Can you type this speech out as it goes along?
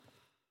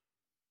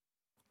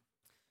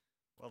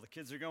While the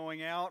kids are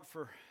going out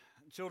for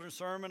children's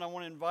sermon, I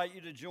want to invite you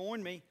to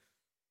join me.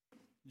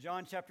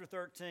 John chapter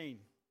 13.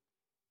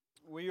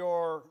 We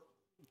are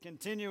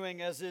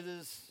continuing, as it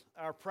is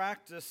our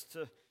practice,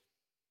 to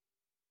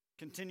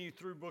continue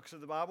through books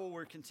of the Bible.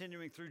 We're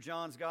continuing through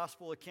John's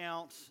gospel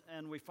account,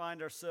 and we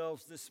find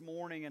ourselves this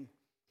morning in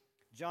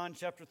John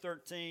chapter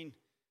 13,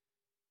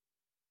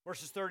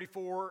 verses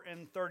 34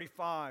 and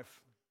 35.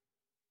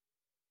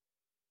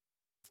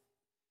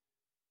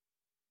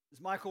 As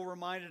Michael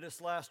reminded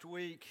us last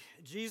week,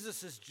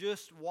 Jesus has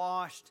just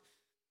washed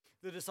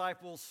the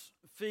disciples'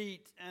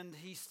 feet, and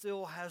he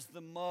still has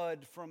the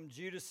mud from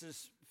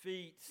Judas's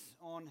feet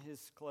on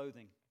his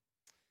clothing.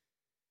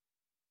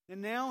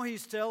 And now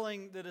he's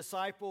telling the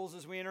disciples,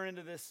 as we enter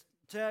into this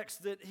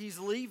text, that he's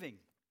leaving,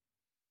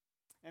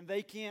 and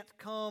they can't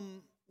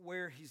come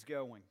where he's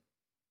going.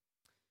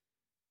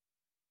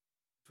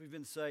 As we've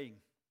been saying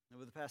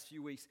over the past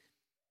few weeks,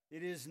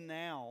 it is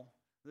now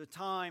the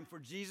time for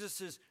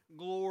Jesus'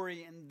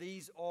 glory, and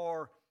these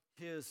are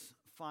his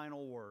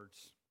final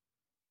words.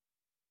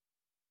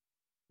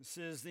 This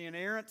is the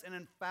inerrant and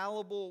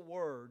infallible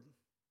word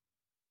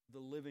of the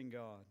living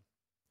God.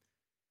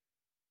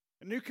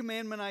 A new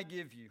commandment I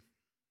give you,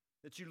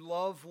 that you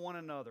love one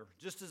another.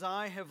 Just as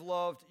I have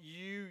loved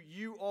you,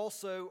 you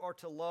also are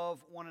to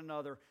love one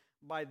another.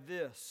 By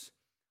this,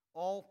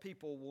 all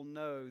people will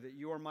know that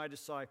you are my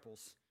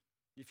disciples,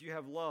 if you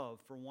have love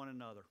for one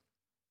another.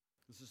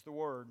 This is the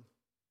word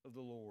of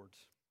the Lord.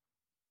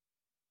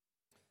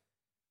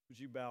 Would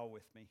you bow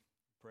with me in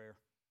prayer?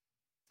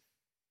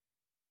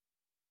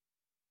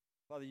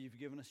 Father, you've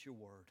given us your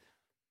word.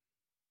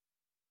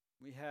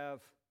 We have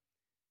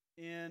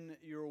in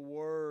your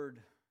word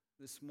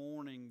this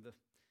morning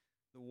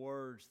the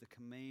words, the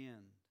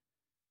command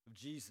of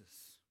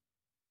Jesus.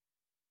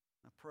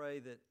 I pray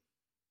that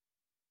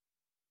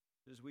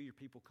as we, your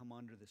people, come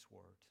under this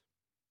word,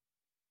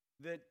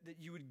 that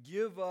you would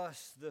give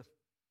us the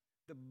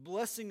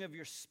blessing of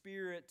your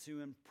Spirit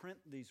to imprint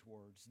these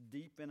words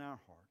deep in our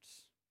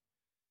hearts.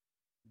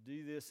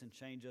 Do this and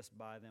change us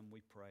by them,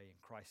 we pray, in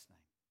Christ's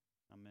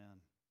name.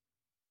 Amen.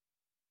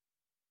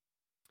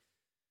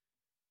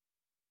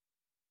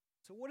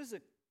 So what is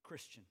a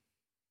Christian?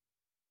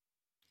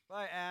 If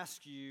I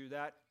ask you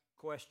that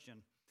question,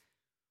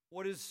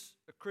 what is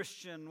a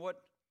Christian?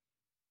 What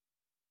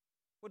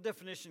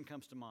definition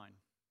comes to mind?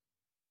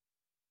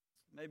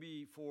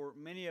 Maybe for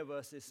many of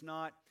us it's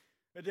not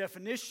a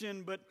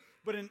definition, but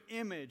an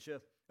image,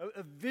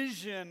 a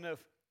vision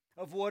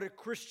of what a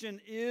Christian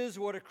is,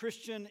 what a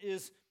Christian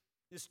is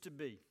to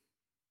be.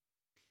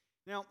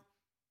 Now,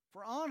 if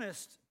we're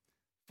honest,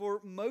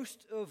 for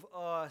most of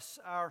us,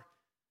 our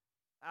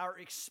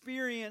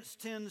experience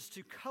tends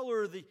to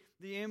color the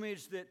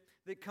image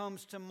that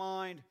comes to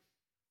mind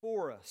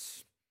for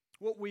us.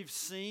 What we've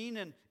seen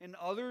in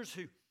others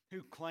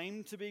who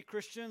claim to be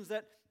Christians,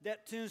 that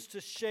tends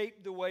to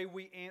shape the way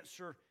we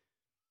answer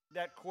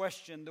that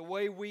question. The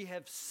way we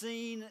have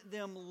seen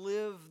them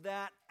live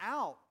that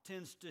out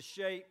tends to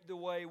shape the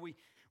way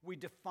we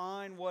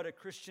define what a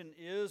Christian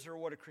is or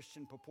what a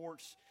Christian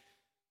purports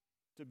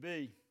to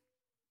be.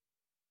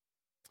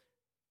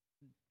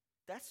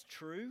 That's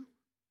true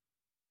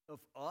of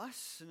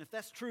us. And if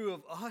that's true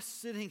of us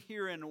sitting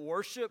here in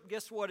worship,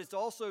 guess what? It's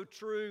also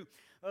true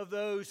of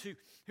those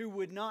who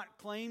would not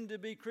claim to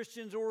be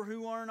Christians or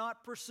who are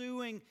not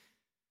pursuing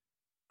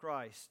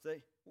Christ.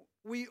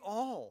 We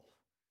all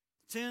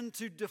tend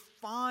to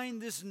define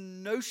this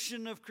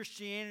notion of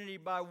Christianity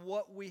by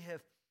what we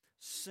have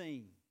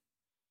seen.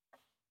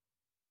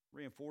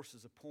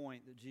 Reinforces a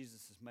point that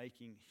Jesus is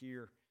making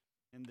here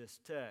in this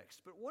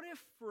text. But what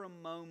if for a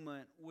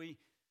moment we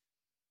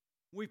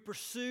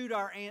pursued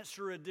our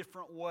answer a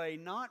different way,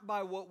 not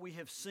by what we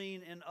have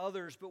seen in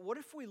others, but what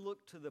if we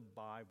look to the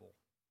Bible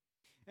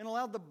and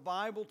allowed the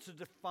Bible to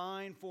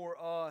define for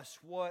us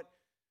what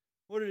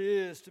it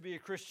is to be a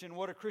Christian,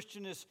 what a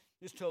Christian is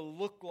to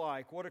look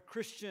like, what a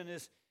Christian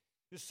is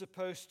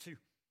supposed to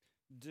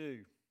do.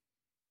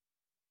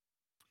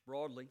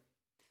 Broadly,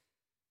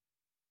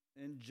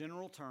 in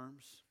general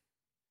terms,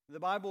 the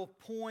Bible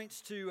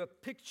points to a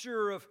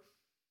picture of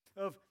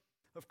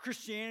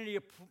Christianity,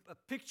 a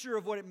picture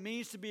of what it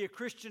means to be a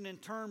Christian in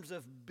terms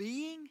of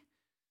being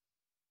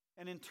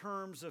and in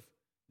terms of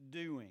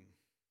doing.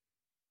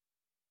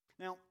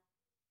 Now,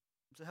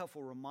 it's a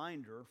helpful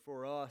reminder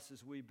for us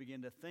as we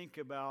begin to think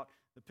about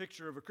the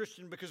picture of a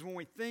Christian, because when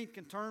we think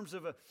in terms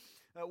of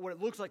what it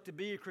looks like to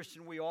be a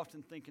Christian, we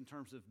often think in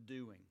terms of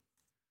doing.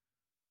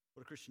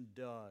 What a Christian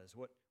does,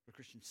 what a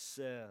Christian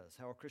says,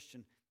 how a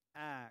Christian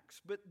acts.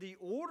 But the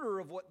order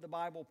of what the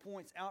Bible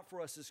points out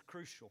for us is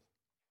crucial.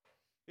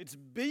 It's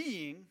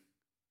being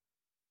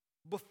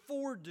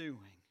before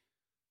doing.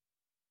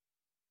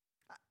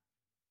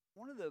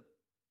 One of the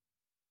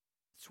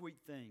sweet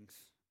things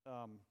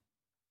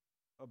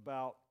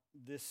about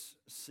this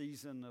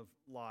season of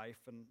life,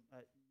 and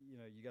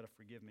you got to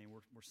forgive me,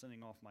 we're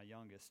sending off my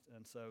youngest,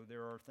 and so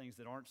there are things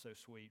that aren't so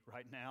sweet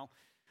right now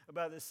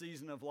about this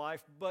season of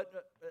life, but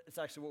it's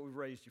actually what we've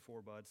raised you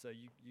for, bud, so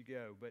you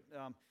go. But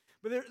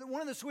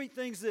one of the sweet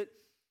things that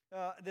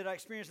that I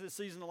experience in this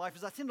season of life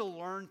is I tend to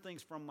learn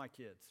things from my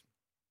kids,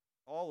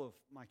 all of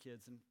my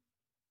kids. And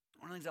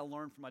one of the things I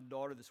learned from my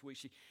daughter this week,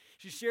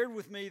 she shared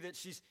with me that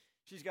she's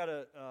got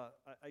a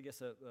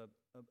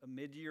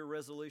mid-year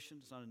resolution.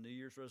 It's not a New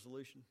Year's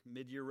resolution,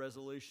 mid-year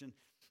resolution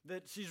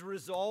that she's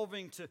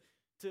resolving to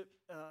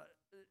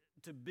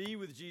be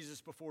with Jesus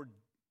before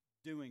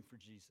doing for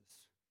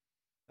Jesus.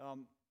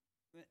 And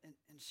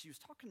she was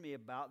talking to me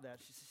about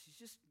that. She said she's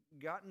just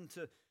gotten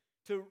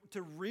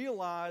to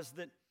realize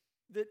that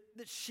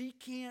she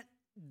can't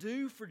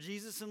do for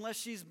Jesus unless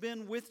she's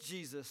been with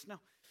Jesus. Now,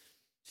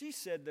 she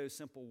said those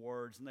simple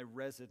words, and they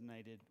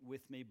resonated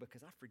with me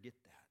because I forget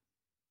that.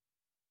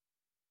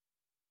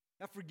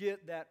 I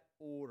forget that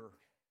order.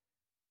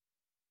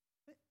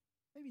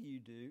 Maybe you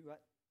do. I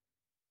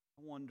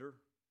wonder.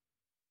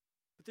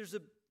 But there's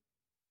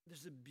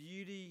a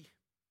beauty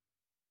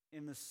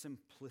in the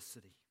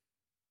simplicity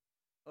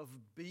of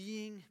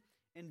being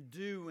and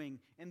doing,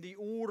 and the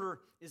order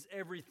is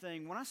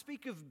everything. When I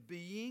speak of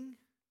being,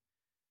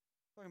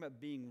 I'm talking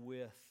about being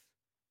with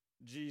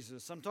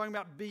Jesus. I'm talking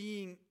about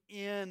being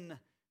in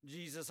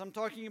Jesus. I'm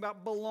talking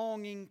about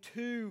belonging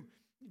to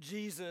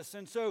Jesus.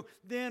 And so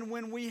then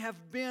when we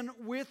have been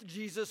with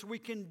Jesus, we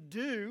can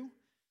do,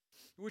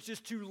 which is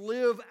to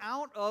live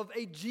out of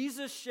a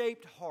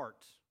Jesus-shaped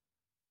heart.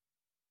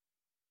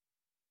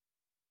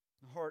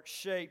 A heart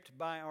shaped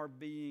by our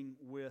being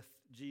with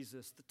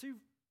Jesus. The two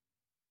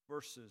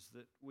verses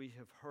that we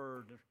have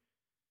heard,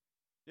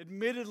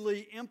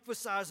 admittedly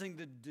emphasizing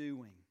the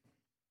doing.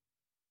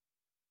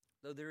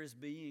 Though there is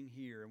being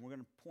here, and we're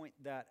going to point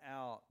that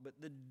out. But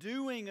the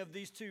doing of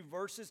these two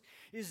verses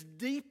is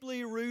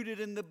deeply rooted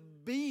in the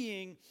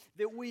being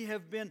that we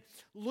have been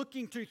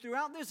looking to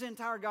throughout this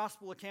entire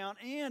gospel account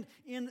and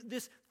in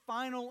this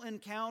final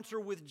encounter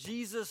with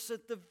Jesus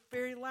at the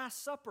very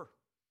Last Supper,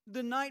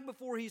 the night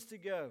before He's to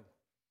go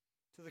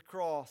to the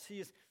cross. He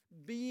is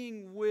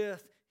being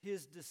with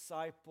His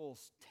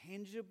disciples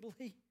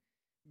tangibly,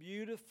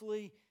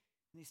 beautifully,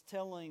 and He's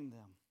telling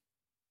them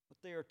what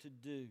they are to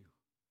do.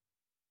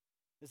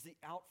 Is the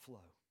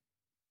outflow.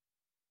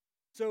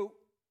 So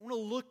I want to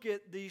look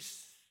at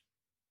these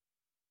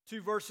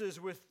two verses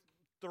with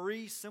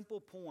three simple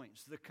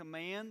points: the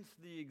command,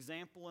 the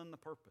example, and the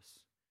purpose.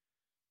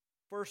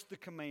 First, the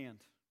command.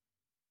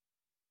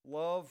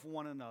 Love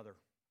one another.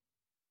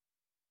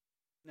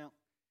 Now,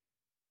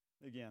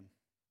 again,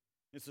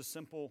 it's a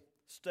simple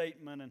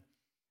statement, and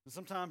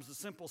sometimes the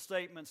simple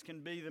statements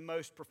can be the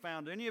most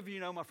profound. Any of you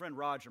know my friend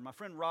Roger? My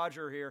friend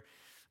Roger here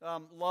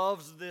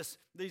loves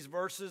these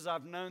verses.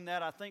 I've known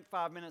that, I think,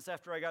 5 minutes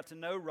after I got to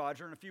know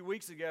Roger. And a few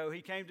weeks ago,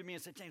 he came to me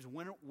and said, James,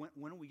 when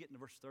are we getting to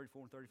verses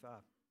 34 and 35?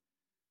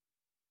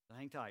 So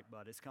hang tight,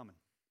 bud. It's coming.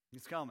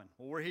 It's coming.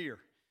 Well, we're here.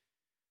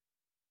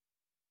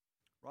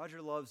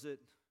 Roger loves it.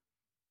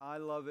 I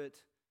love it.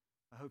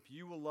 I hope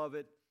you will love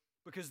it.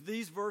 Because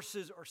these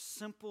verses are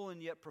simple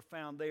and yet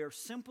profound. They are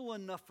simple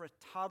enough for a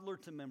toddler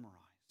to memorize.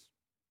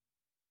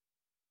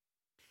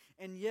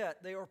 And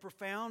yet, they are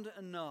profound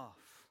enough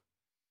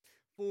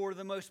for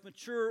the most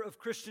mature of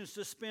Christians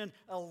to spend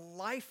a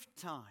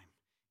lifetime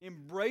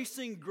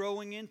embracing,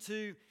 growing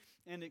into,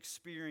 and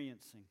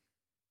experiencing.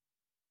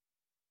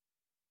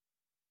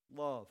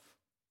 Love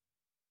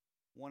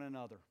one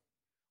another.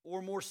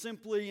 Or more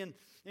simply, in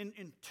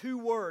two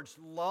words,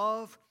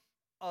 love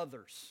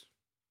others.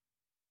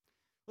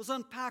 Let's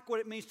unpack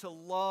what it means to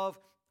love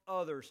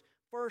others.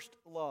 First,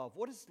 love.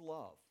 What is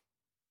love?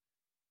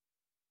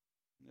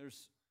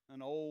 There's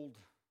an old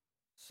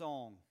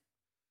song.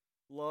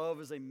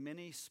 Love is a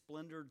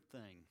many-splendored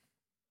thing.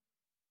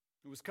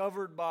 It was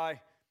covered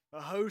by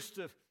a host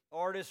of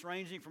artists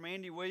ranging from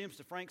Andy Williams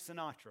to Frank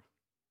Sinatra.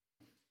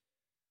 It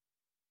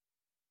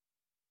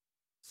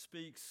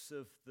speaks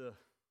of the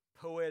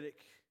poetic,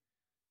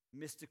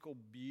 mystical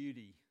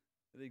beauty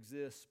that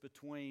exists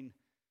between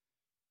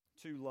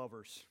two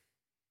lovers.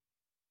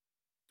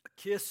 A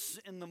kiss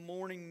in the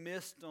morning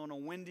mist on a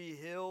windy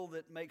hill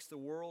that makes the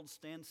world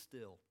stand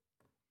still.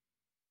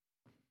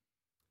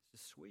 It's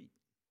just sweet.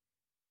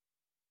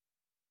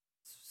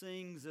 It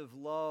sings of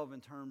love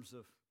in terms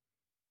of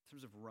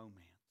romance.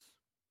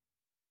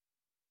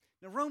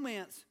 Now,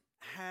 romance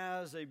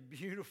has a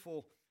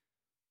beautiful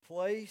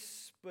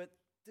place, but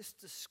this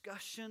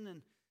discussion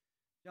in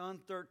John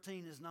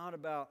 13 is not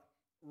about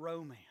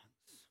romance.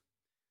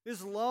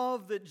 This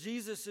love that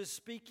Jesus is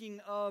speaking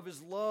of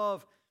is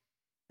love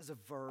as a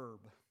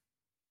verb.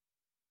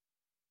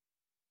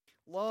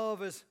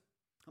 Love is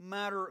a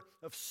matter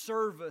of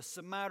service,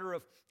 a matter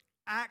of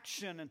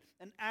action, and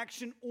an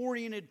action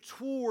oriented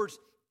towards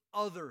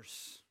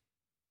others.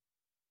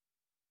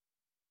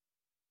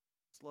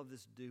 Let's love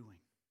this doing.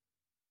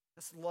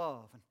 That's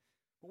love.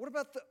 But what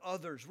about the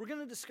others? We're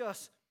going to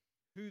discuss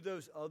who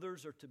those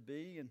others are to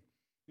be in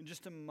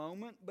just a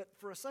moment. But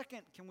for a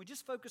second, can we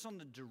just focus on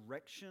the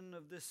direction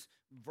of this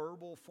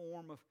verbal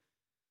form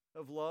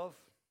of love?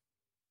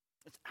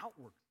 It's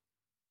outward.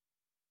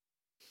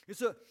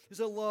 It's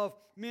a love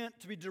meant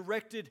to be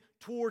directed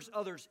towards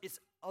others. It's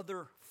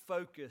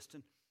other-focused.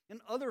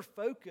 And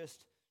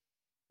other-focused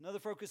another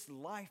focused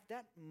life,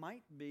 that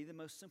might be the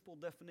most simple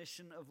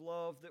definition of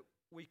love that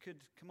we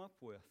could come up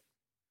with.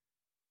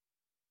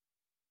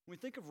 When we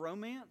think of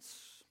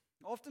romance,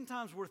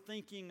 oftentimes we're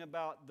thinking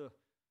about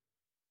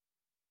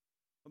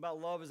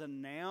love as a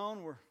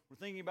noun. We're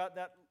thinking about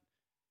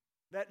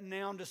that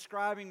noun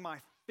describing my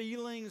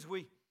feelings.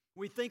 We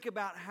think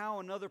about how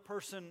another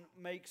person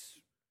makes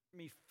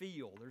me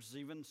feel. There's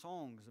even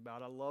songs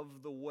about, I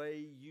love the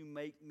way you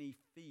make me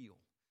feel.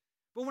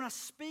 But when I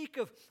speak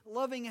of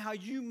loving how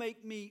you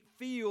make me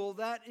feel,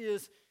 that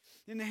is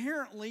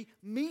inherently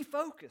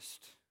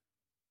me-focused.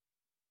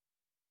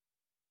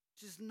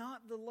 Which is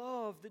not the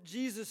love that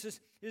Jesus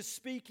is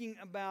speaking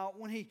about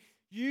when He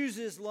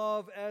uses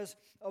love as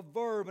a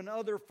verb, an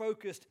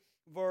other-focused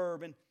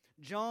verb. In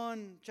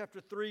John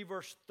chapter 3,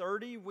 verse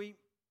 30, we,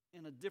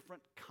 in a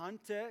different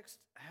context,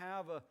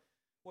 have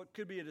what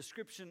could be a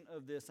description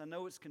of this. I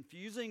know it's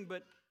confusing,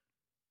 but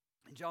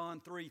in John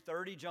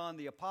 3:30, John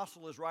the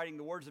Apostle is writing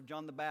the words of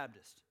John the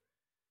Baptist.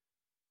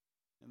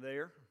 And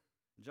there,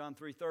 John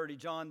 3:30,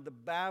 John the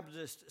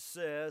Baptist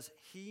says,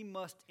 He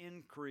must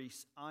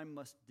increase, I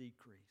must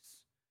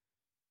decrease.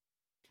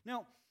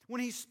 Now,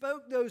 when he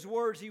spoke those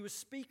words, he was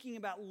speaking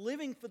about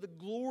living for the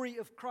glory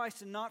of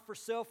Christ and not for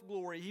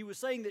self-glory. He was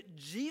saying that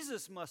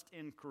Jesus must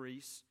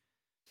increase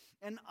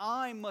and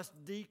I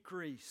must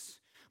decrease.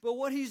 But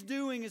what he's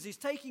doing is he's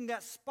taking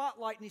that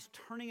spotlight and he's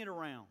turning it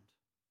around.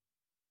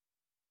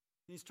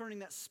 He's turning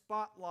that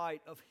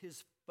spotlight of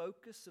his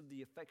focus, of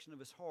the affection of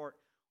his heart,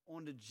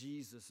 onto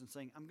Jesus and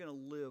saying, I'm going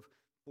to live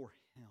for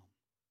Him.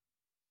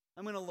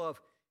 I'm going to love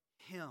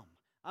Him.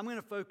 I'm going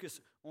to focus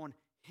on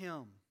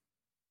Him.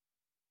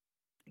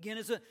 Again,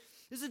 it's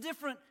a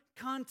different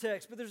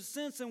context, but there's a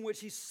sense in which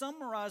he's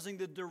summarizing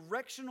the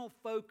directional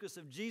focus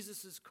of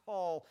Jesus'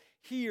 call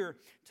here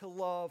to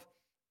love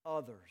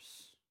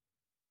others.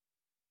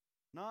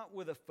 Not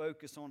with a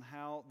focus on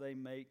how they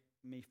make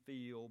me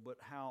feel, but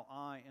how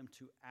I am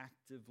to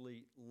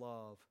actively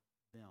love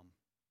them.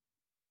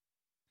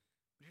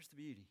 But here's the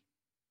beauty.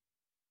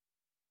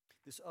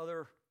 This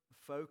other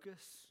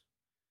focus,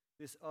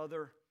 this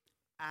other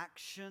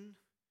action,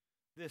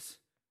 this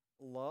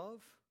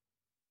love,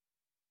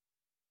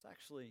 it's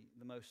actually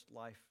the most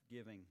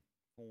life-giving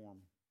form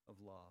of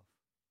love.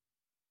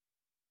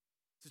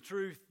 It's a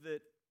truth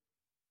that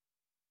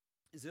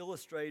is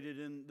illustrated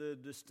in the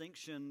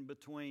distinction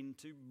between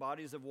two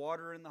bodies of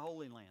water in the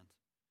Holy Land.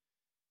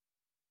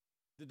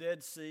 The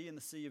Dead Sea and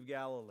the Sea of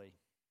Galilee.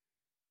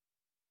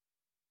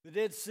 The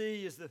Dead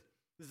Sea is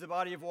the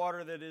body of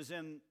water that is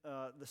in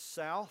the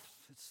south.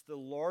 It's the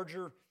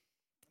larger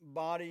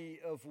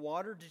body of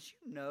water. Did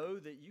you know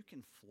that you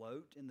can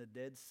float in the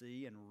Dead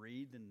Sea and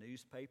read the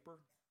newspaper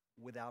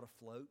without a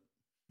float?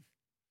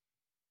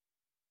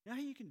 You know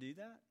how you can do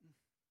that?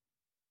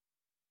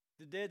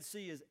 The Dead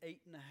Sea is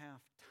 8.5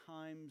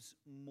 times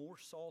more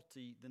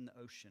salty than the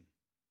ocean.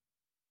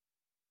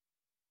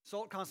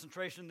 Salt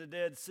concentration in the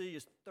Dead Sea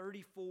is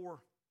 34%.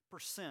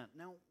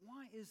 Now,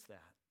 why is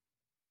that?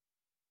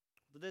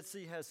 The Dead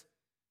Sea has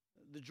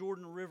the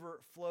Jordan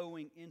River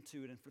flowing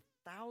into it, and for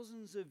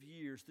thousands of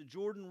years, the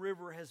Jordan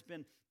River has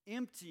been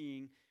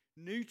emptying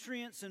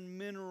nutrients and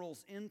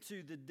minerals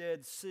into the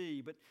Dead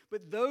Sea.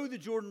 But though the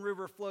Jordan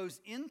River flows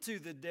into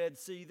the Dead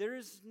Sea, there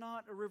is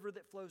not a river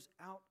that flows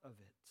out of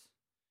it.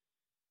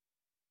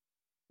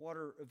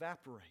 Water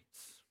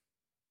evaporates.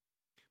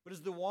 But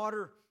as the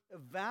water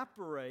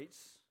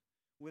evaporates,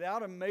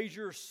 without a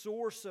major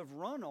source of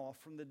runoff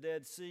from the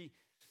Dead Sea,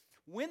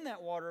 when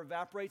that water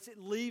evaporates, it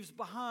leaves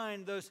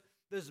behind those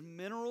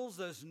minerals,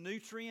 those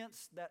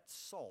nutrients, that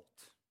salt.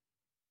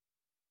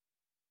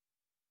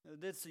 Now, the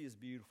Dead Sea is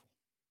beautiful.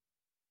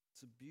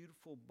 It's a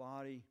beautiful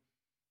body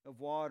of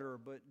water,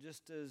 but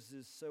just as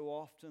is so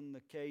often the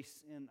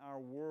case in our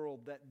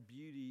world, that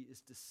beauty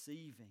is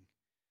deceiving.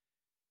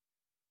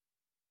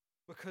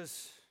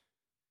 Because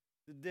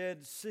the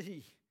Dead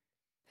Sea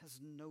has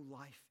no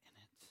life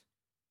in it.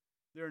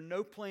 There are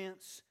no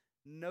plants,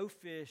 no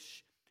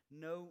fish,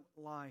 no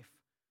life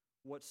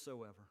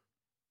whatsoever.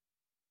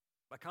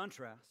 By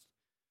contrast,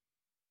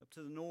 up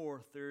to the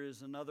north, there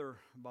is another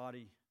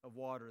body of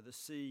water, the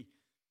Sea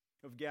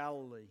of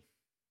Galilee.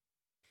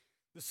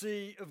 The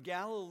Sea of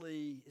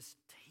Galilee is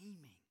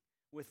teeming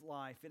with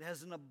life. It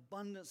has an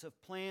abundance of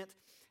plant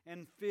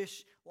and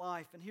fish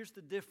life. And here's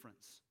the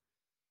difference.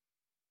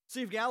 The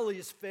Sea of Galilee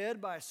is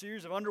fed by a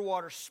series of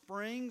underwater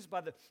springs,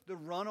 by the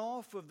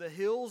runoff of the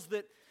hills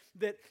that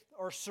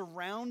are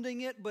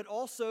surrounding it, but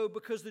also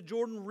because the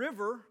Jordan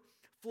River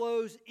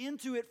flows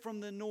into it from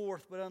the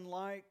north. But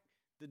unlike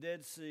the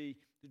Dead Sea,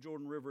 the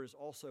Jordan River is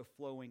also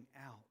flowing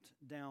out,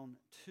 down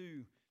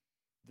to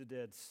the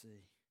Dead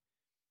Sea.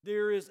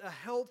 There is a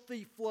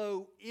healthy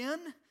flow in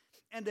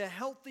and a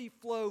healthy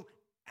flow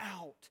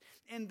out.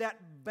 And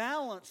that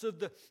balance of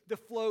the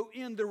flow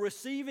in, the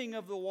receiving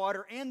of the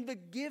water, and the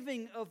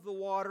giving of the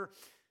water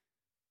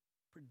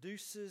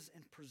produces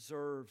and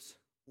preserves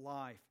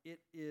life. It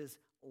is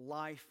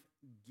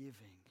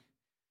life-giving.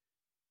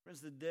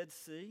 Friends, the Dead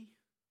Sea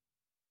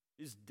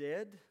is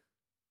dead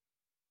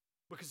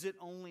because it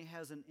only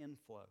has an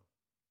inflow.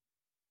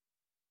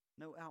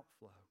 no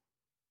outflow.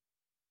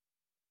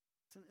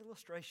 It's an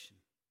illustration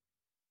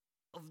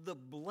of the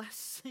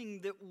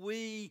blessing that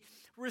we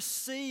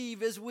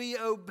receive as we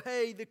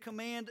obey the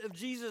command of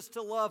Jesus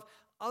to love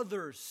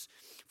others.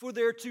 For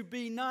there to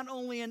be not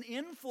only an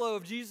inflow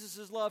of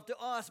Jesus' love to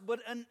us, but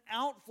an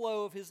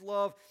outflow of His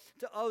love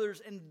to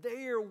others. And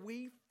there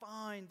we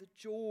find the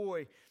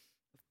joy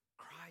of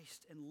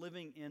Christ and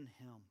living in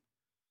Him.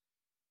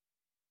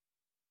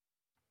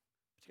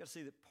 But you got to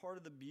see that part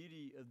of the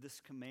beauty of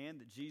this command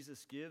that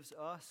Jesus gives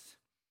us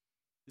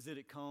is that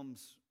it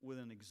comes with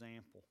an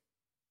example.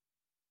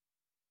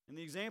 And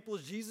the example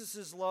is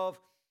Jesus' love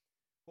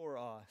for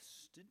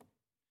us.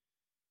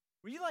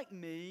 Were you like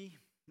me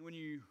when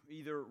you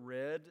either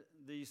read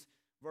these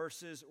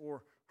verses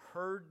or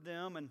heard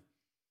them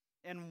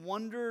and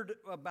wondered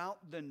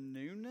about the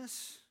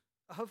newness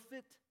of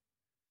it?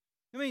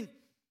 I mean,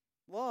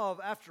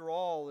 love, after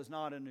all, is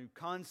not a new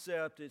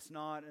concept. It's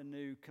not a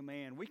new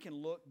command. We can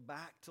look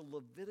back to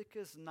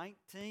Leviticus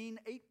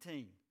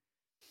 19:18.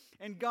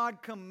 And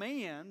God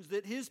commands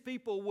that His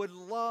people would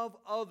love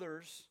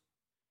others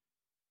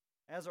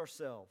as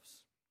ourselves.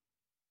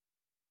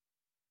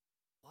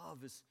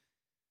 Love is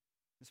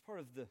part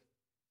of the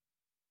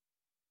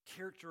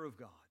character of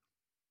God.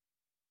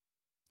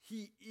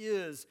 He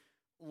is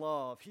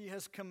love. He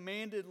has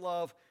commanded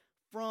love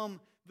from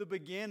the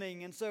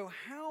beginning. And so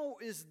how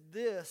is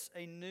this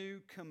a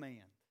new command?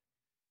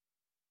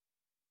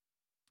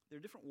 There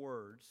are different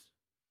words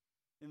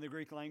in the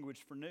Greek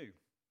language for new.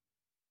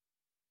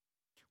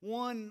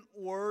 One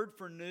word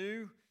for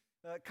new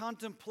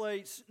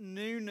contemplates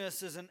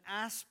newness as an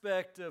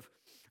aspect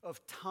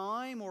of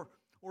time or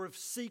of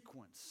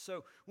sequence.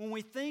 So when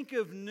we think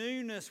of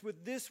newness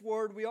with this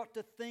word, we ought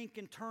to think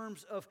in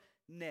terms of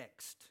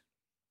next.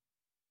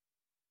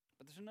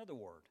 But there's another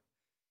word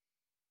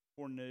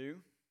for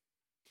new.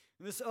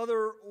 And this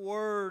other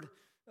word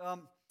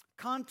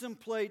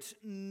contemplates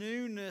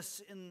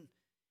newness in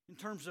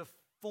terms of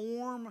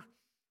form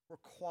or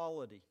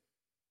quality.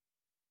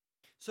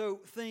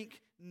 So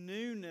think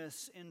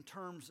newness in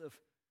terms of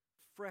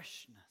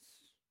freshness.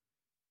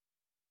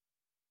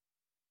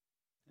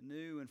 A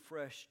new and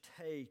fresh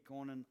take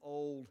on an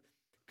old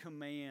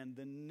command.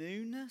 The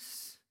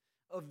newness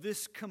of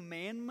this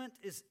commandment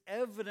is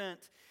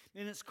evident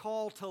in its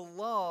call to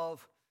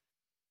love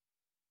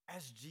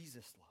as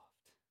Jesus loved.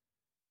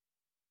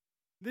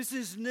 This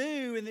is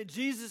new in that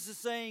Jesus is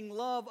saying,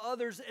 love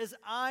others as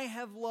I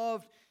have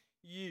loved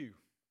you.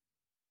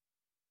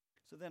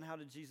 So then how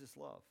did Jesus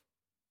love?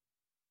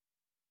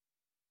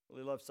 Well,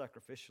 He loved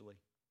sacrificially.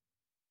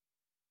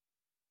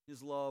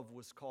 His love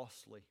was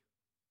costly.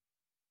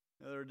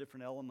 Now, there are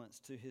different elements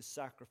to His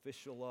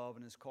sacrificial love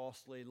and His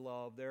costly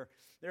love. There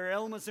are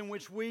elements in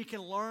which we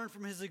can learn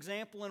from His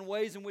example in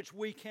ways in which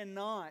we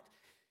cannot.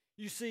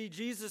 You see,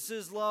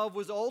 Jesus' love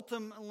was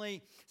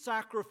ultimately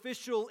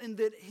sacrificial in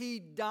that He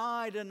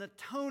died an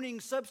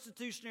atoning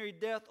substitutionary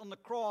death on the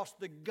cross.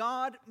 The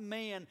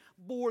God-man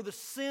bore the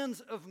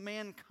sins of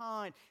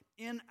mankind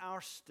in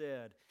our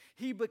stead.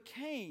 He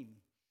became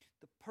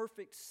the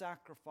perfect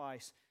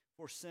sacrifice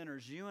for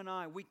sinners. You and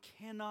I, we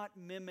cannot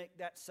mimic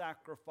that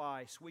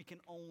sacrifice. We can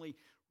only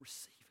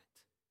receive it.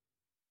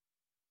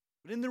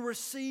 But in the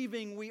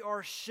receiving, we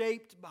are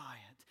shaped by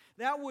it.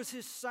 That was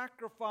His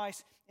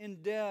sacrifice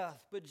in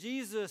death. But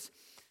Jesus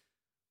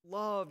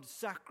loved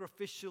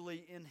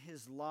sacrificially in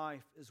His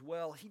life as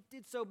well. He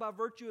did so by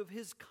virtue of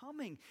His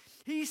coming.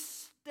 He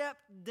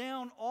stepped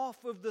down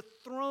off of the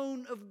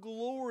throne of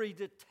glory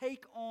to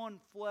take on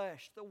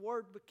flesh. The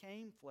Word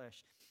became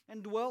flesh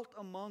and dwelt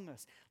among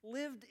us,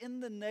 lived in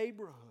the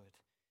neighborhood,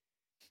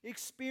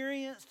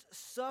 experienced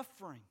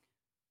suffering.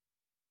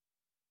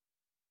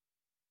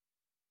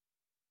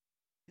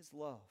 His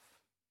love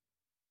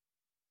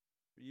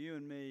for you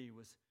and me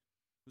was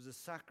a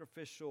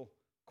sacrificial,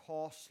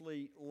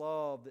 costly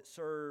love that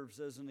serves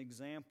as an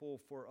example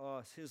for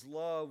us. His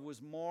love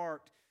was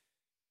marked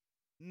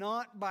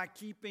not by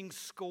keeping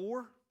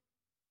score,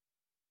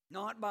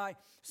 not by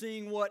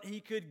seeing what He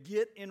could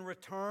get in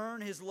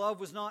return. His love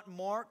was not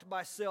marked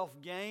by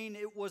self-gain.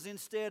 It was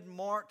instead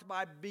marked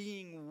by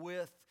being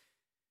with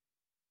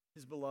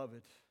His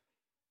beloved.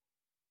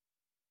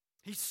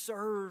 He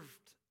served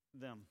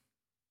them.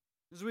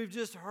 As we've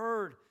just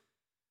heard,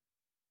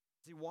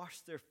 as He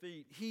washed their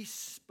feet, He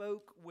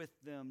spoke with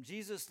them.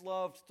 Jesus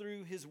loved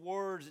through His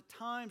words. At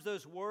times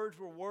those words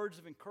were words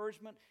of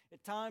encouragement.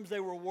 At times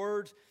they were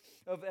words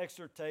of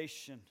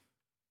exhortation.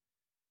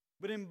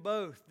 But in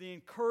both, the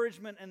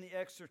encouragement and the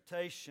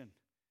exhortation,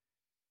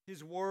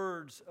 His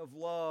words of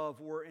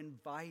love were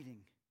inviting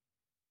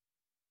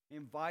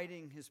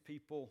His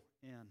people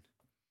in.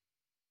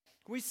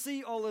 We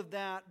see all of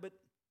that, but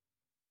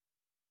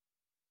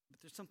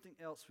there's something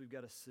else we've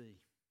got to see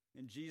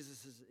in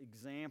Jesus'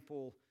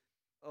 example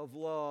of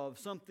love,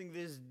 something that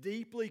is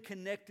deeply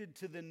connected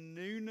to the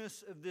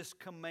newness of this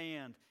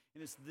command,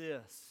 and it's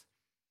this: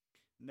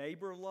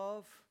 neighbor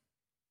love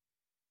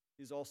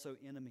is also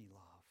enemy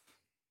love.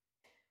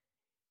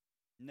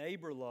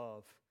 Neighbor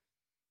love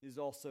is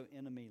also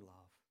enemy love.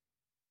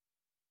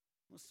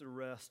 Let's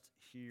rest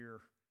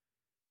here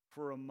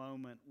for a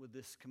moment with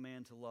this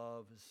command to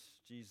love as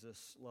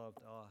Jesus loved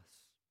us.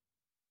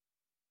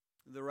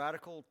 The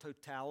radical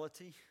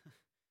totality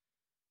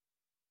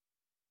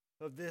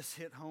of this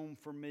hit home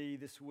for me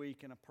this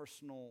week in a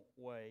personal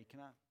way.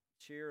 Can I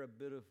share a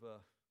bit of a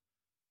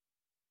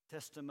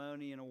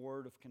testimony and a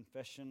word of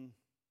confession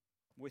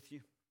with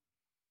you?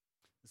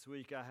 This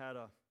week I had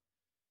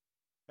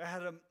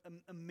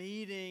a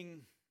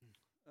meeting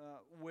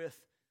with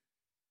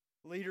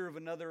leader of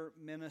another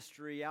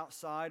ministry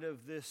outside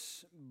of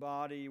this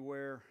body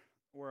where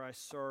I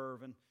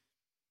serve. And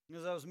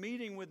as I was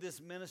meeting with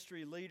this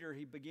ministry leader,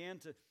 he began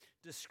to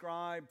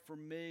describe for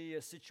me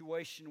a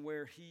situation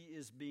where he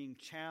is being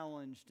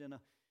challenged in a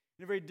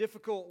very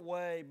difficult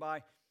way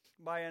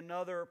by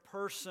another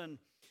person.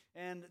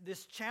 And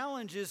this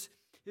challenge is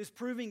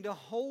proving to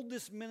hold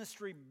this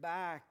ministry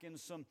back in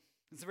some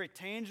very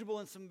tangible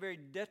and some very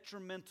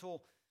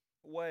detrimental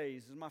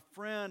ways. As my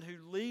friend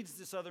who leads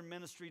this other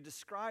ministry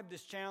described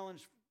this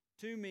challenge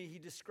to me, he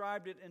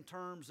described it in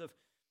terms of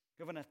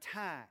an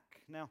attack.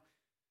 Now,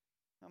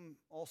 I'm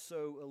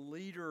also a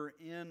leader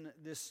in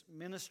this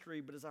ministry,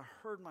 but as I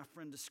heard my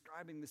friend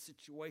describing the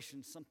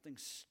situation, something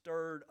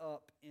stirred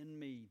up in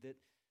me that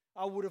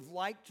I would have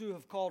liked to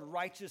have called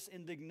righteous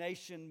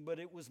indignation, but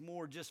it was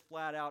more just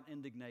flat out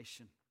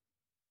indignation.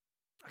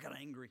 I got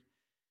angry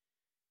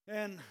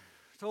and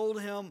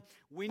told him,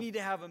 we need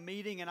to have a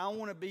meeting and I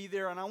want to be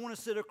there and I want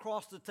to sit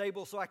across the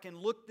table so I can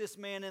look this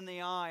man in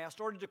the eye. I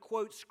started to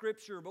quote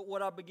scripture, but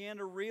what I began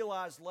to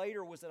realize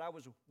later was that I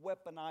was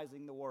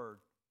weaponizing the word.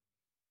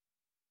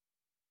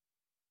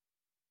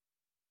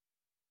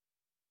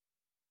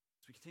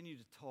 As we continue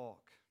to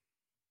talk,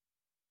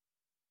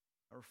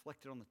 I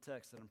reflected on the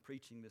text that I'm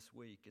preaching this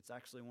week. It's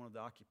actually one of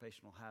the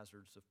occupational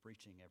hazards of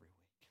preaching every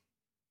week.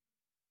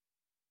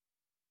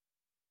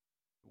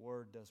 The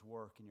word does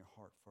work in your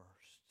heart first.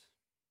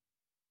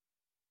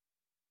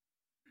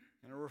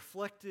 And I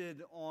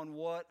reflected on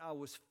what I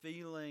was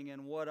feeling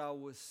and what I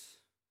was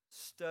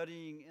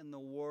studying in the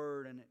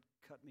Word, and it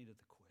cut me to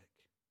the quick.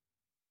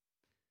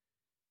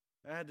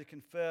 I had to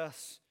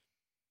confess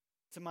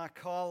to my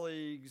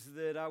colleagues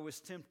that I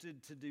was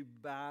tempted to do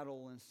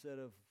battle instead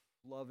of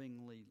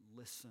lovingly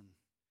listen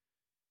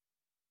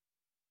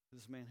to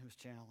this man who was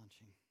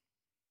challenging.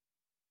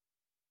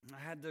 I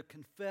had to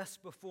confess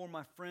before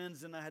my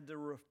friends, and I had to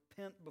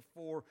repent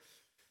before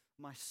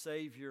my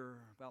Savior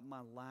about my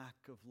lack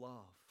of love.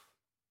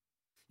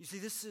 You see,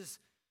 this is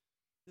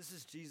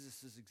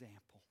Jesus'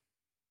 example.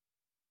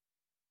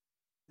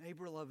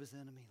 Neighbor love is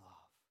enemy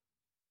love.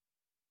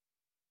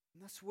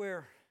 And that's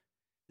where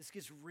this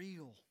gets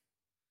real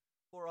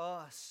for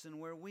us, and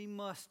where we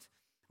must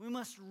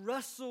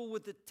wrestle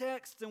with the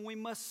text, and we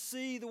must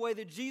see the way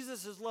that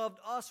Jesus has loved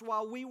us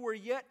while we were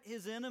yet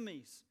His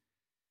enemies.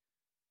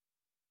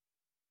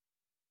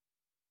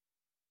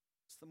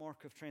 It's the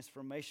mark of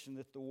transformation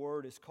that the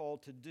Word is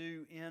called to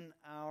do in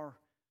our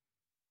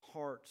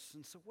hearts.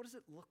 And so what does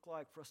it look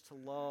like for us to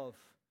love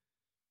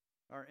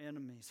our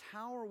enemies?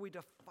 How are we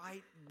to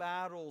fight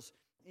battles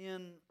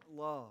in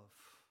love?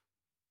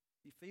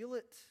 Do you feel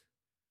it?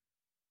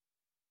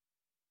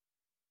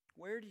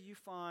 Where do you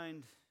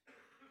find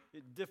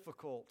it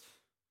difficult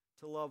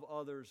to love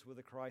others with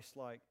a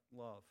Christ-like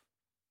love?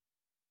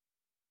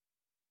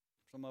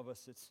 For some of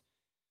us, it's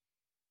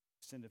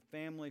extended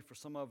family. For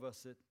some of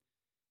us, it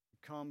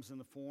comes in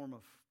the form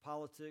of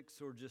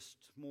politics, or just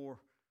more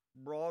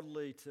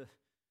broadly to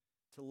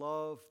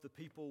love the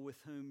people with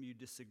whom you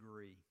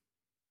disagree.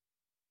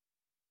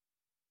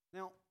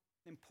 Now,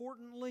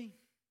 importantly,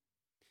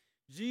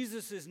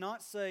 Jesus is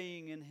not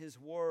saying in His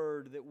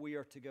Word that we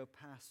are to go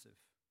passive.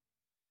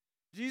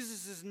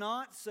 Jesus is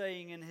not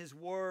saying in His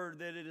Word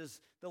that it is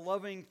the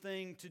loving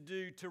thing to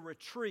do to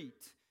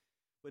retreat,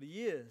 but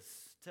He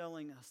is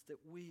telling us that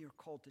we are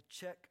called to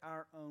check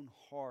our own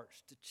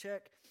hearts, to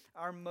check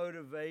our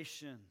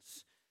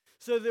motivations,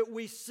 so that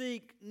we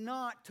seek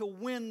not to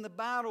win the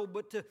battle,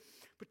 but to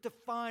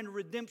find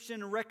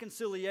redemption and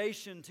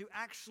reconciliation, to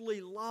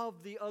actually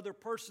love the other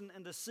person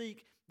and to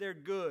seek their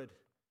good.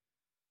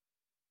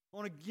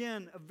 On,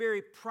 again, a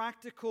very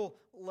practical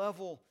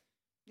level,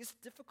 it's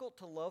difficult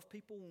to love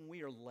people when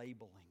we are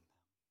labeling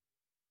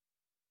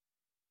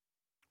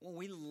them. When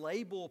we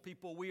label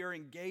people, we are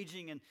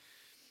engaging in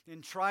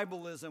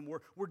tribalism.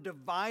 We're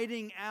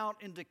dividing out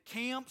into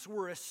camps.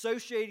 We're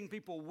associating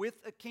people with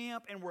a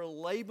camp, and we're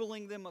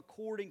labeling them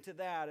according to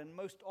that. And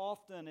most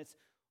often, it's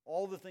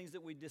all the things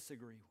that we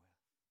disagree with.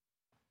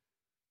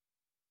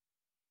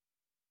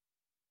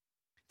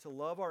 To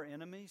love our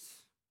enemies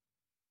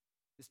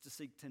is to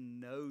seek to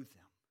know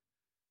them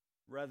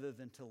rather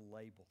than to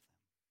label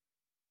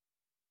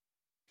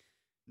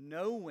them.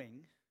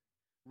 Knowing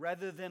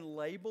rather than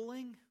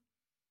labeling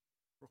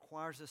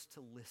requires us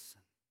to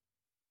listen.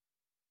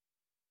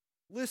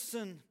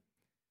 Listen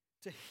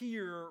to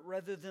hear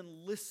rather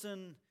than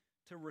listen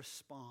to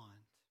respond.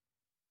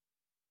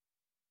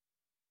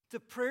 To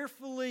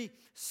prayerfully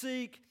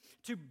seek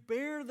to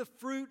bear the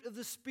fruit of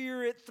the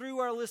Spirit through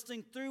our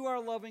listening, through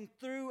our loving,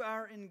 through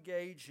our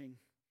engaging.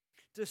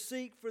 to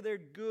seek for their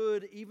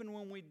good even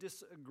when we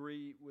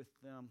disagree with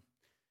them.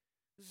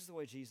 This is the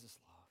way Jesus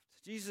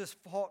loved. Jesus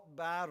fought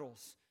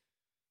battles,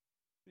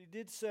 but He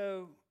did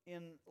so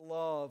in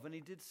love, and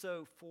He did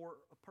so for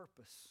a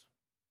purpose,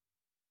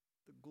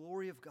 the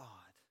glory of God.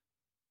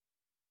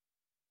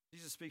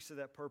 Jesus speaks to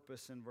that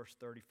purpose in verse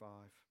 35.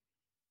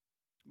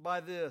 By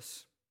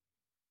this,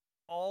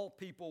 all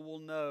people will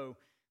know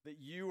that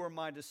you are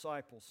my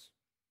disciples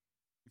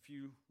if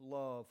you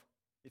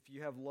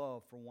have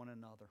love for one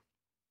another.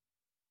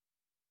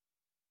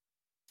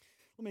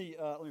 Let me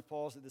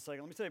pause at this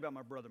second. Let me tell you about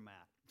my brother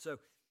Matt. So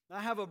I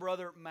have a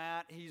brother,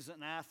 Matt. He's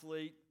an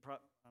athlete. I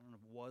don't know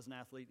if was an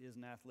athlete, is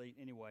an athlete.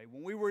 Anyway,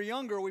 when we were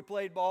younger, we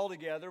played ball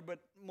together, but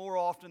more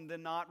often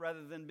than not,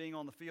 rather than being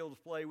on the field to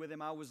play with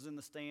him, I was in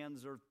the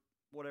stands or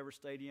whatever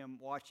stadium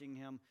watching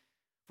him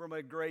from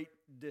a great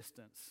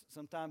distance,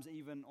 sometimes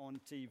even on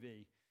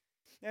TV.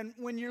 And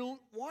when you're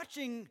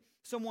watching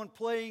someone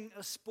playing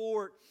a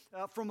sport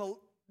from a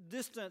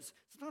distance,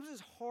 sometimes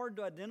it's hard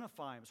to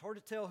identify them. It's hard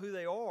to tell who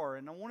they are.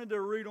 And I wanted to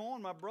root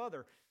on my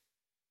brother.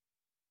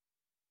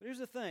 But here's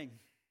the thing.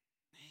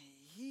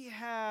 He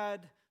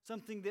had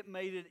something that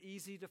made it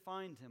easy to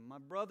find him. My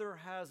brother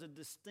has a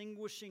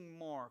distinguishing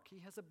mark. He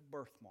has a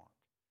birthmark.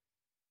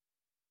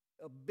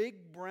 A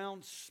big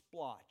brown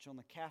splotch on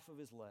the calf of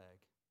his leg.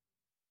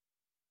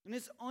 And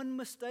it's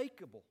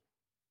unmistakable.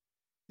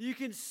 You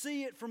can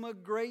see it from a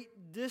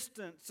great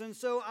distance. And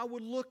so I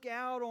would look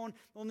out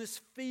on this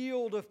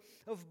field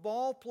of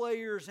ball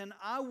players, and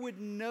I would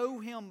know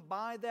him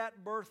by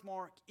that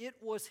birthmark. It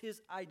was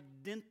his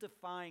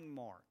identifying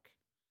mark.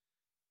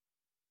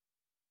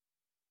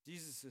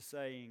 Jesus is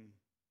saying,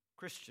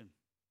 Christian,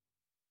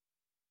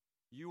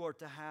 you are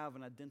to have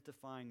an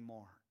identifying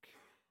mark.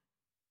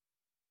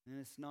 And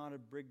it's not a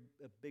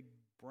big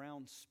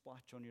brown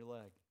splotch on your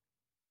leg.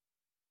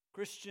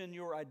 Christian,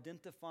 your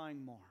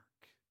identifying mark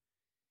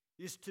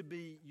is to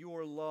be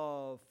your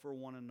love for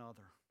one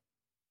another.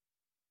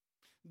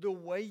 The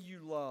way you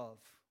love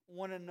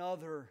one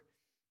another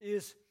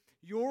is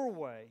your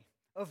way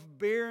of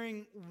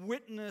bearing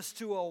witness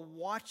to a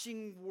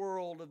watching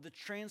world of the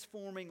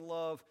transforming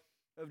love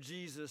of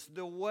Jesus.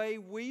 The way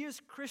we as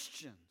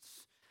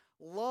Christians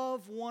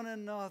love one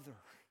another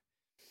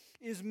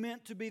is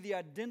meant to be the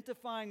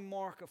identifying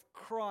mark of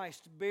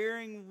Christ,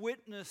 bearing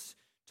witness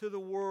to the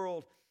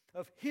world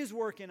of His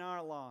work in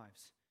our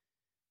lives.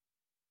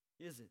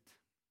 Is it?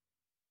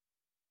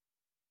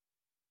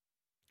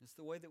 It's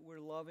the way that we're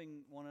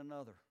loving one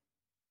another,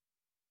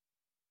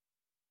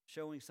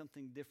 showing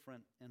something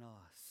different in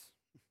us.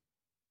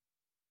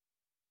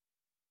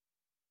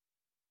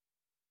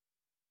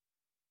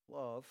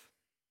 Love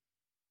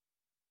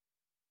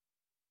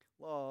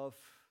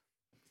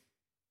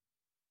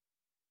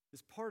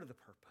is part of the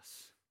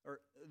purpose, or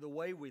the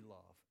way we love,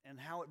 and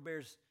how it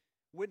bears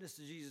witness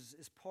to Jesus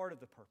is part of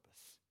the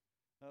purpose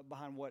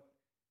behind what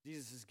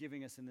Jesus is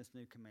giving us in this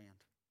new command.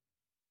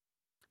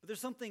 But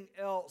there's something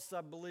else,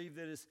 I believe,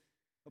 that is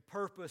a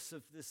purpose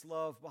of this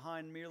love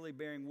behind merely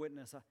bearing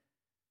witness. It's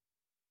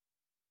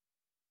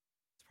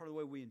part of the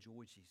way we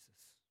enjoy Jesus.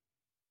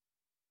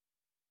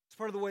 It's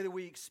part of the way that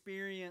we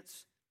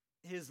experience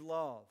His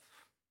love.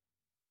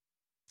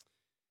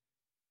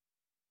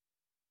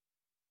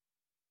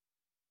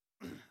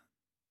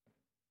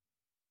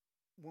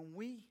 When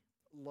we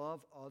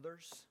love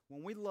others,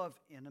 when we love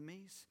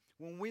enemies,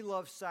 when we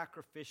love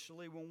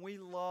sacrificially, when we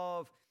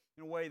love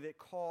in a way that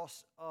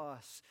costs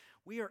us,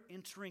 we are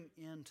entering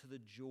into the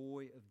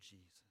joy of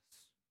Jesus.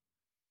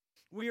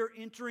 We are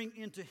entering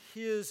into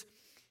His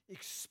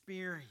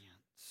experience.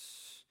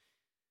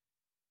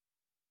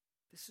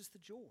 This is the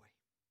joy,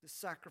 the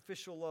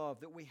sacrificial love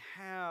that we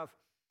have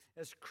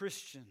as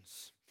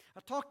Christians.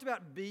 I talked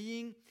about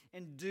being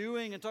and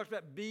doing, and talked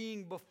about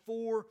being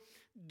before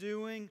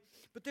doing,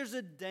 but there's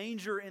a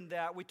danger in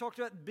that. We talked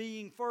about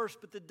being first,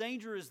 but the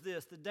danger is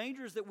this. The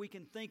danger is that we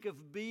can think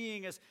of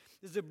being as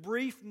a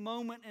brief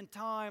moment in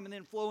time, and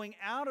then flowing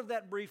out of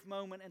that brief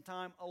moment in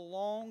time a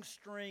long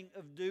string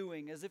of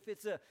doing, as if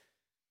it's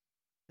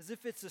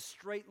a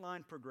straight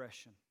line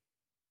progression.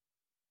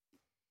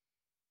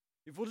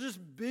 If we'll just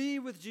be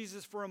with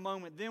Jesus for a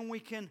moment, then we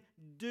can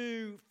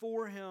do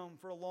for Him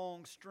for a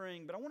long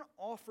string. But I want to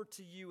offer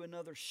to you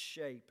another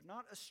shape,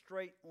 not a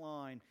straight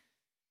line,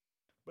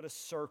 but a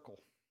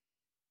circle.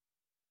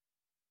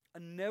 A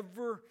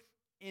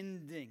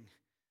never-ending,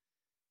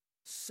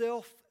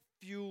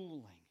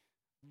 self-fueling,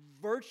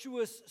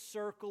 virtuous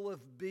circle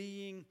of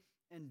being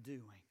and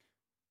doing.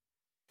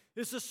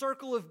 It's a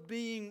circle of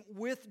being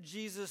with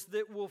Jesus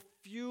that will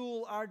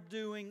fuel our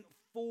doing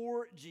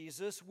for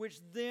Jesus, which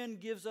then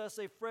gives us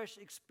a fresh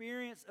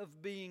experience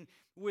of being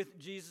with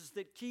Jesus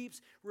that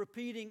keeps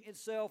repeating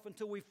itself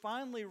until we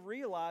finally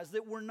realize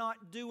that we're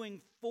not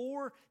doing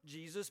for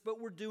Jesus, but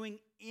we're doing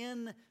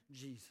in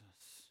Jesus.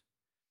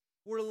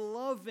 We're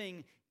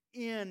loving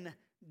in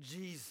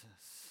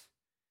Jesus.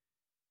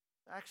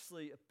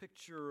 Actually, a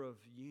picture of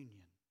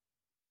union,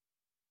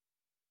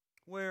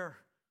 where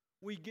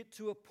we get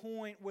to a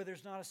point where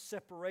there's not a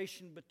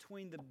separation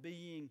between the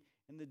being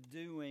and the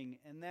doing,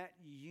 and that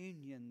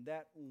union,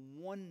 that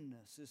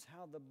oneness is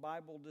how the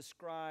Bible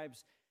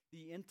describes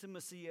the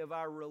intimacy of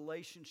our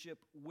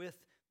relationship with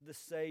the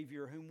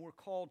Savior, whom we're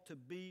called to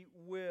be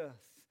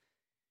with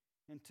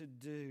and to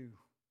do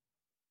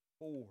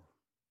for.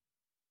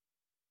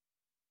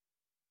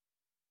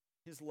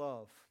 His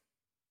love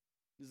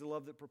is the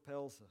love that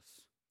propels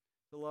us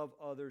to love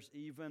others,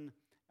 even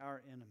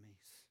our enemies.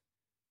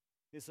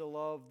 It's a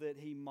love that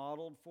He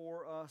modeled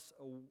for us,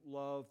 a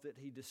love that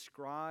He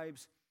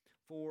describes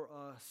for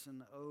us,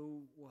 and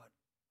oh, what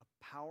a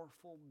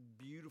powerful,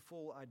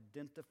 beautiful,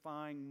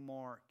 identifying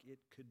mark it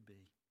could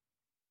be.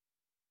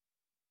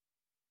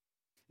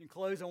 In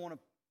close, I want to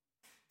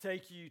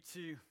take you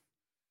to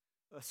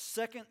a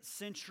 2nd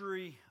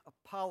century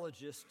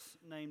apologist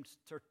named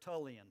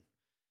Tertullian.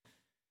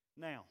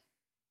 Now,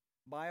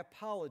 by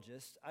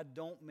apologist, I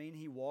don't mean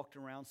he walked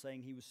around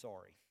saying he was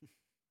sorry.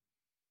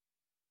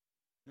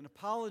 An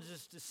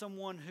apologist is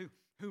someone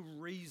who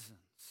reasons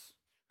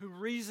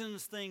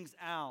things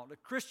out. A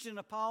Christian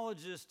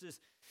apologist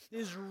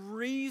is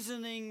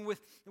reasoning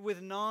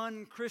with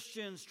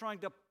non-Christians, trying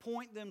to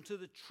point them to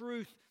the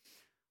truth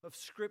of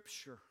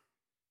Scripture.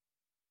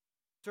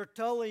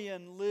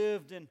 Tertullian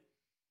lived in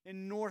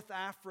North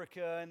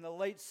Africa in the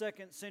late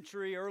 2nd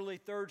century, early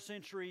 3rd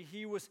century.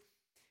 He was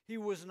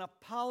an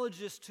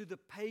apologist to the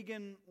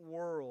pagan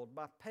world.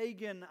 By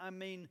pagan, I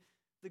mean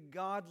the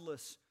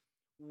godless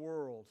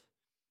world.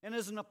 And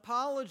as an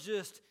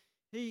apologist,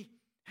 he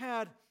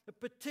had a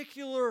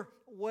particular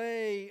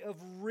way of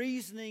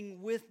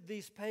reasoning with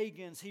these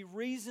pagans. He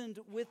reasoned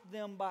with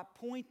them by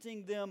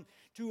pointing them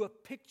to a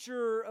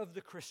picture of the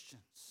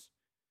Christians.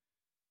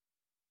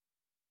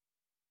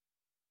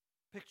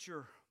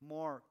 Picture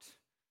marked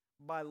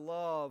by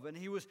love. And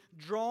he was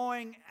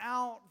drawing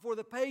out for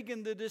the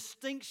pagan the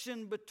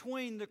distinction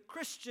between the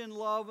Christian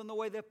love and the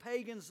way the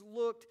pagans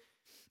looked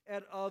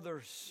at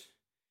others.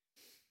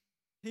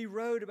 He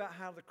wrote about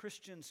how the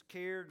Christians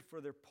cared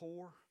for their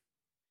poor,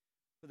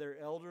 for their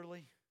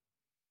elderly,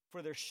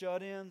 for their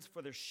shut-ins,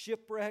 for their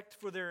shipwrecked,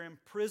 for their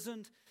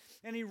imprisoned.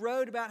 And he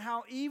wrote about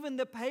how even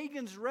the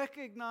pagans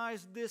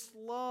recognized this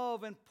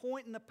love and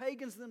the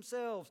pagans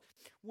themselves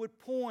would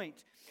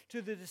point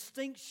to the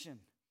distinction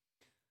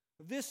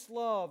of this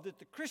love that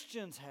the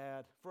Christians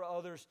had for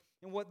others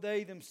and what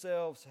they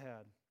themselves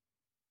had.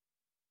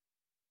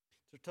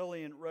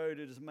 Tertullian wrote,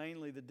 "It is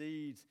mainly the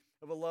deeds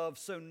of a love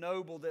so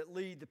noble that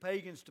lead the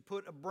pagans to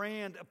put a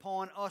brand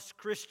upon us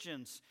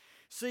Christians.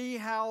 See,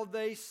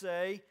 they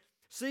say,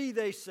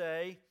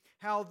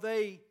 how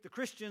the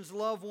Christians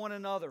love one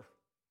another.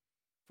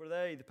 For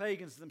they, the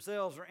pagans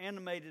themselves, are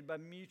animated by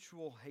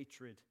mutual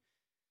hatred.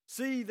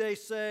 See, they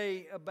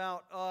say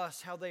about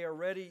us, how they are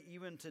ready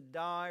even to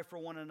die for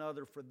one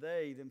another, for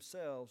they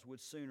themselves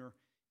would sooner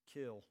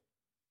kill."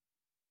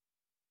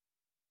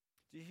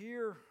 Do you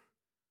hear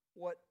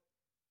what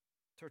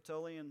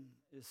Tertullian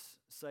is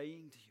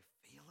saying? Do you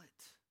feel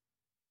it?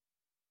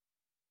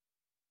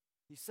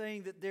 He's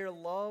saying that their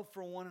love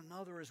for one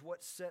another is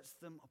what sets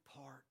them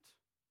apart.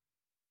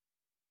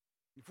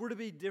 If we're to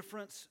be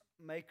difference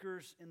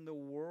makers in the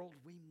world,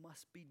 we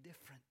must be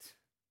different.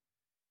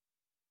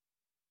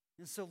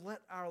 And so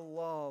let our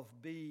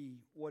love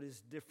be what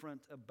is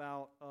different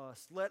about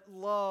us. Let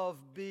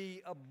love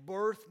be a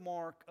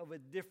birthmark of a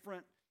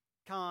different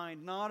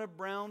kind, not a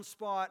brown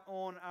spot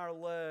on our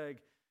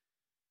leg,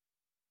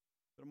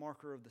 but a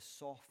marker of the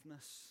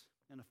softness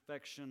and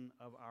affection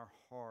of our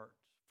heart.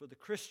 For the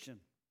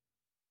Christian,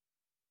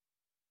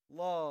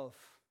 love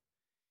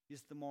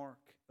is the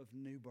mark of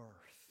new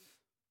birth.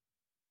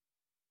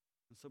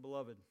 And so,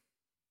 beloved,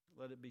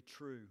 let it be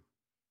true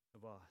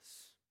of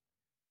us.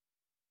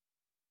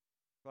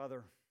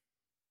 Father,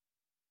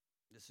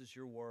 this is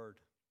your word.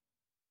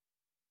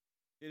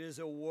 It is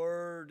a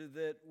word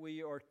that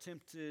we are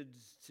tempted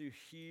to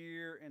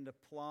hear and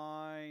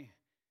apply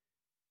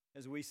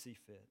as we see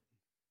fit.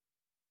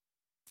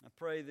 I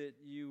pray that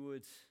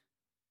you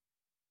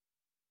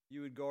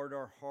would guard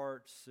our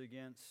hearts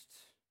against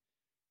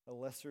a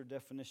lesser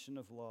definition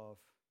of love,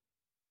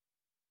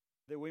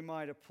 that we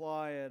might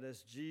apply it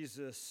as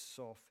Jesus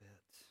saw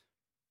fit,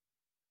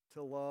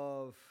 to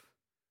love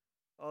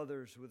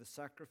others with a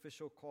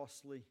sacrificial,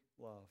 costly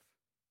love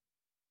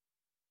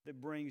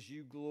that brings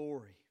you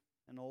glory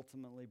and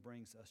ultimately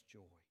brings us joy.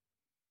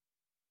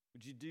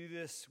 Would you do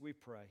this, we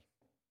pray,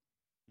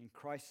 in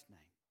Christ's name.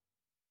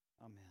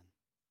 Amen.